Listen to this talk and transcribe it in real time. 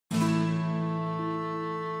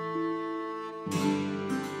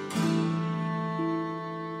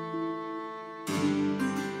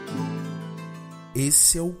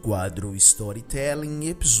Esse é o quadro Storytelling,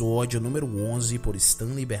 episódio número 11 por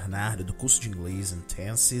Stanley Bernardo do curso de inglês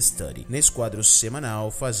Intense Study. Nesse quadro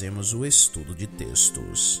semanal fazemos o estudo de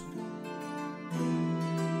textos.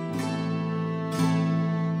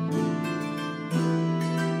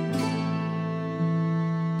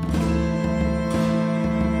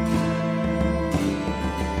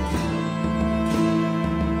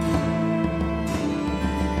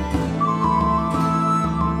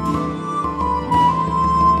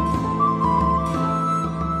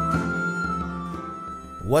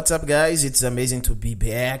 What's up, guys? It's amazing to be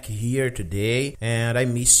back here today, and I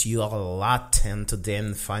miss you a lot. And today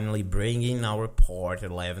I'm finally bringing our part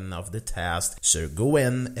 11 of the test, Sir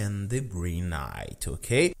Gawain and the Green Knight,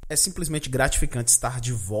 ok? É simplesmente gratificante estar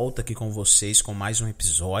de volta aqui com vocês com mais um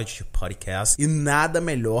episódio de podcast, e nada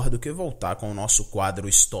melhor do que voltar com o nosso quadro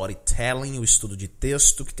Storytelling, o estudo de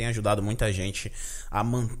texto, que tem ajudado muita gente a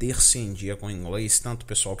manter-se em dia com o inglês, tanto o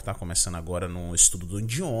pessoal que está começando agora no estudo do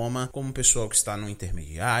idioma, como o pessoal que está no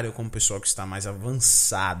intermediário, como o pessoal que está mais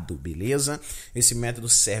avançado, beleza? Esse método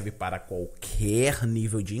serve para qualquer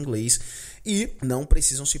nível de inglês e não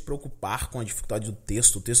precisam se preocupar com a dificuldade do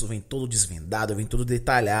texto. O texto vem todo desvendado, vem todo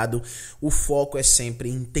detalhado. O foco é sempre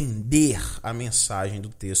entender a mensagem do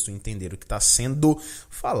texto, entender o que está sendo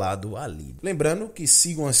falado ali. Lembrando que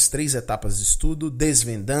sigam as 3 etapas de estudo: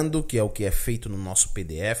 desvendando, que é o que é feito no nosso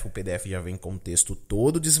PDF. O PDF já vem com o texto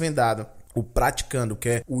todo desvendado. O praticando, que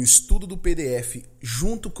é o estudo do PDF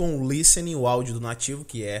junto com o listening, o áudio do nativo,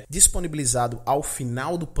 que é disponibilizado ao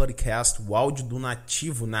final do podcast, o áudio do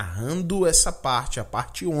nativo narrando essa parte, a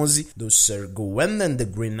parte 11 do Sir Gawain and the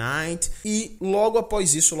Green Knight. E logo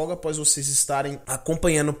após isso, logo após vocês estarem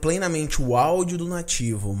acompanhando plenamente o áudio do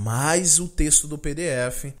nativo mais o texto do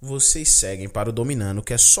PDF, vocês seguem para o dominando,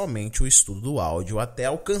 que é somente o estudo do áudio, até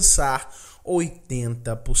alcançar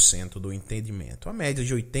 80% do entendimento. A média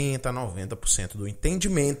de 80% a 90% do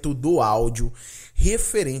entendimento do áudio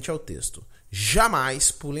referente ao texto. Jamais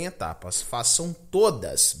pulem etapas, façam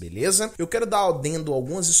todas, beleza? Eu quero dar adendo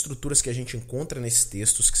algumas estruturas que a gente encontra nesse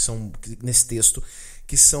texto,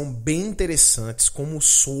 que são bem interessantes, como o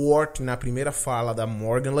SWOT, na primeira fala da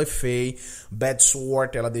Morgan Le Fay. Bad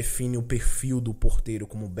SWOT, ela define o perfil do porteiro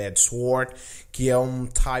como bad SWOT, que é um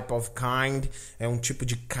type of kind, é um tipo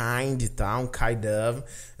de kind, tá? Um kind of,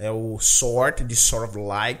 é o sort, de sort of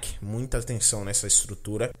like. Muita atenção nessa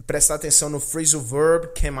estrutura. Prestar atenção no phrasal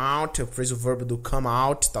verb, came out, o phrasal verb do come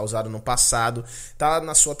out, tá usado no passado, tá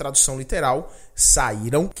na sua tradução literal,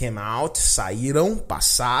 saíram, came out, saíram,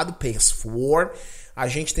 passado, past four. A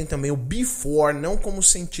gente tem também o before, não como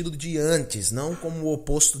sentido de antes, não como o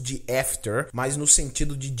oposto de after, mas no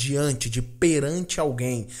sentido de diante, de perante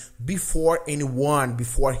alguém. Before anyone,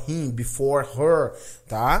 before him, before her,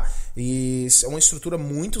 tá? E é uma estrutura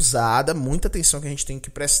muito usada, muita atenção que a gente tem que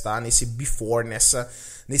prestar nesse before,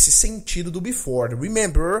 nesse sentido do before.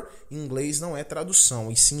 Remember, em inglês não é tradução,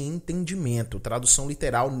 e sim entendimento. Tradução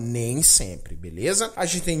literal nem sempre, beleza? A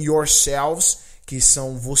gente tem yourselves, que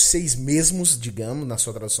são vocês mesmos, digamos, na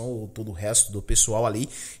sua tradução, ou todo o resto do pessoal ali.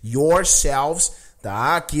 Yourselves,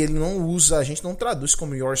 tá? Que ele não usa, a gente não traduz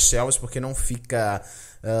como yourselves, porque não fica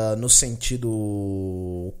no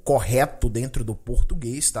sentido correto dentro do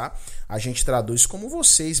português, tá? A gente traduz como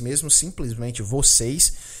vocês mesmos, simplesmente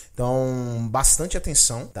vocês. Então, bastante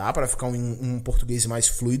atenção, tá? Para ficar um português mais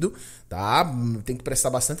fluido, tá? Tem que prestar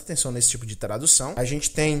bastante atenção nesse tipo de tradução. A gente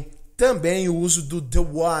tem também o uso do the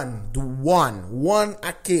one, one,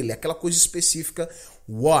 aquela coisa específica,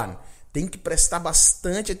 one. Tem que prestar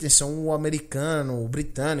bastante atenção. O americano, o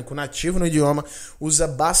britânico, o nativo no idioma, usa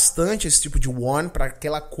bastante esse tipo de one para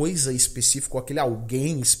aquela coisa específica, aquele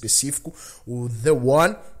alguém específico, o the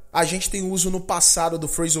one. A gente tem o uso no passado do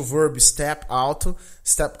phrasal verb step out,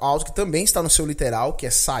 que também está no seu literal, que é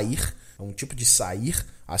sair, é um tipo de sair,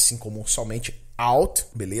 assim como somente out,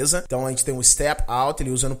 beleza? Então a gente tem o step out, ele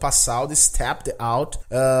usa no passado, stepped out.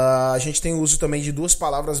 A gente tem o uso também de 2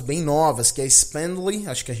 palavras bem novas, que é splendidly,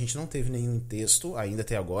 acho que a gente não teve nenhum texto ainda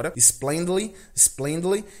até agora, splendidly,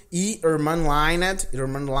 e ermanlined,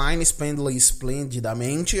 splendidly,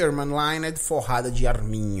 esplendidamente, ermanlined, forrada de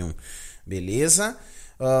arminho, beleza?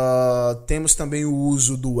 Temos também o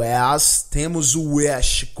uso do as, temos o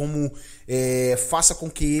wish como faça com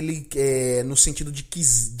que ele, no sentido de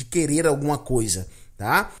querer alguma coisa,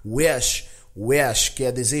 tá? Wish, que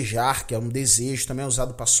é desejar, que é um desejo, também é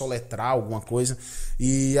usado para soletrar alguma coisa,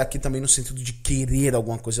 e aqui também no sentido de querer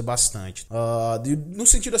alguma coisa bastante. No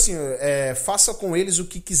sentido assim, faça com eles o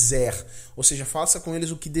que quiser, ou seja, faça com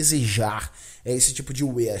eles o que desejar, é esse tipo de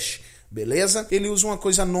wish. beleza? Ele usa uma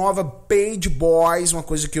coisa nova, Page Boys, uma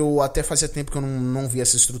coisa que eu até fazia tempo que eu não via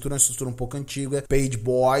essa estrutura, uma estrutura um pouco antiga, Page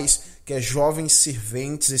Boys, que é jovens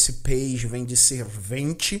serventes, esse page vem de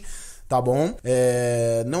servente, tá bom?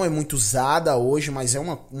 Não é muito usada hoje, mas é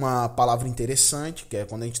uma palavra interessante, que é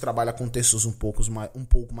quando a gente trabalha com textos um pouco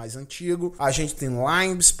mais antigos. A gente tem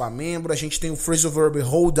limbs para membro, a gente tem o phrasal verb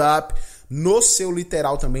hold up, no seu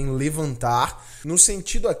literal também levantar. No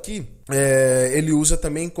sentido aqui, ele usa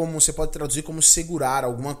também como, você pode traduzir como segurar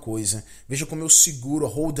alguma coisa. Veja como eu seguro,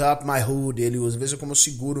 hold up my hood, ele usa. Veja como eu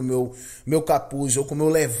seguro o meu capuz, ou como eu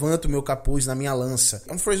levanto o meu capuz na minha lança.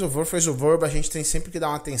 É um phrasal verb, a gente tem sempre que dar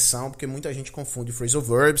uma atenção, porque muita gente confunde phrasal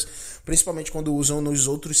verbs, principalmente quando usam nos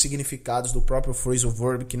outros significados do próprio phrasal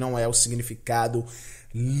verb, que não é o significado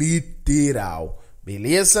literal.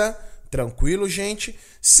 Beleza? Tranquilo, gente?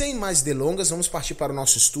 Sem mais delongas, vamos partir para o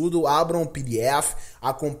nosso estudo. Abram o PDF,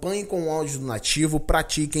 acompanhem com o áudio do nativo,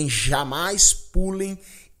 pratiquem, jamais pulem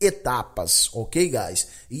etapas, ok, guys?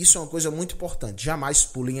 Isso é uma coisa muito importante, jamais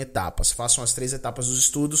pulem etapas, façam as 3 etapas dos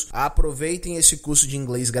estudos, aproveitem esse curso de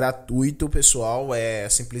inglês gratuito, pessoal, é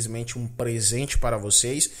simplesmente um presente para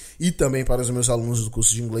vocês e também para os meus alunos do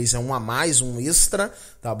curso de inglês, é um a mais, um extra,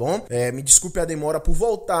 tá bom? Me desculpe a demora por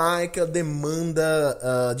voltar, é que a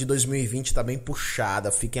demanda de 2020 está bem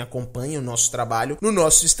puxada, acompanhem o nosso trabalho no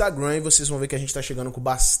nosso Instagram e vocês vão ver que a gente está chegando com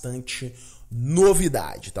bastante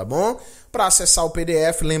novidade, tá bom? Para acessar o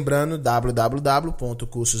PDF, lembrando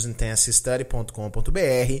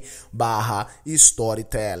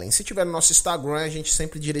www.cursosintensistudy.com.br/storytelling. Se tiver no nosso Instagram, a gente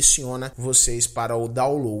sempre direciona vocês para o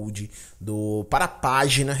download para a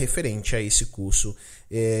página referente a esse curso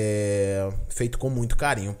feito com muito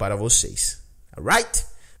carinho para vocês. Alright?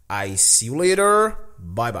 I see you later.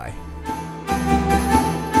 Bye bye.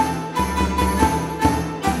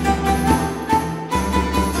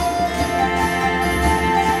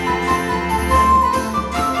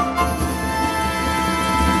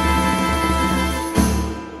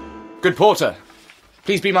 Good porter,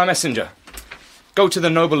 please be my messenger. Go to the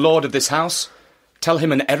noble lord of this house, tell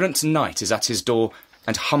him an errant knight is at his door,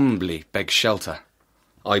 and humbly beg shelter.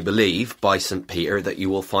 I believe, by St. Peter, that you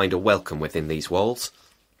will find a welcome within these walls.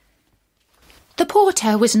 The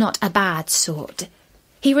porter was not a bad sort.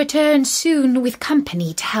 He returned soon with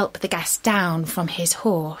company to help the guest down from his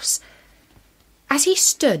horse. As he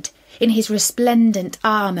stood in his resplendent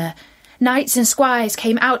armour, knights and squires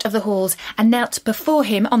came out of the halls and knelt before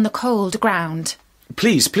him on the cold ground.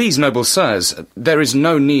 Please, noble sirs, there is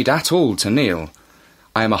no need at all to kneel.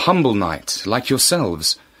 I am a humble knight, like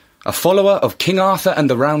yourselves, a follower of King Arthur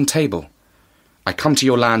and the Round Table. I come to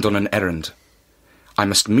your land on an errand. I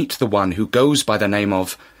must meet the one who goes by the name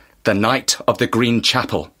of the Knight of the Green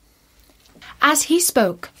Chapel. As he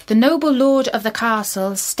spoke, the noble lord of the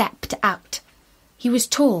castle stepped out. He was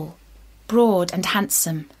tall, broad and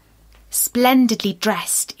handsome, splendidly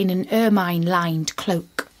dressed in an ermine-lined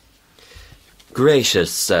cloak.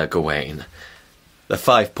 Gracious Sir Gawain, the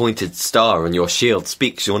 5-pointed star on your shield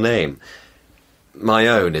speaks your name. My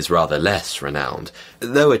own is rather less renowned,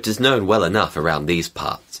 though it is known well enough around these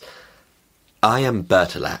parts. I am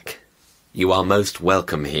Bertilac. You are most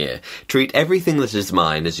welcome here. Treat everything that is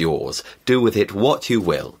mine as yours. Do with it what you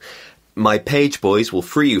will. My page boys will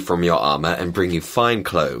free you from your armour and bring you fine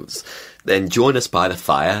clothes. Then join us by the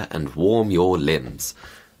fire and warm your limbs.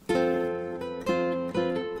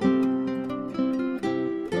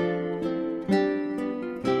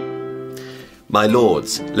 My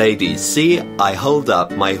lords, ladies, see, I hold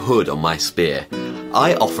up my hood on my spear.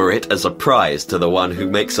 I offer it as a prize to the one who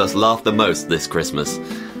makes us laugh the most this Christmas.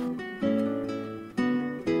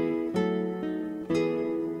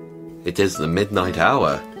 It is the midnight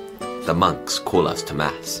hour. The monks call us to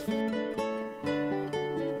Mass.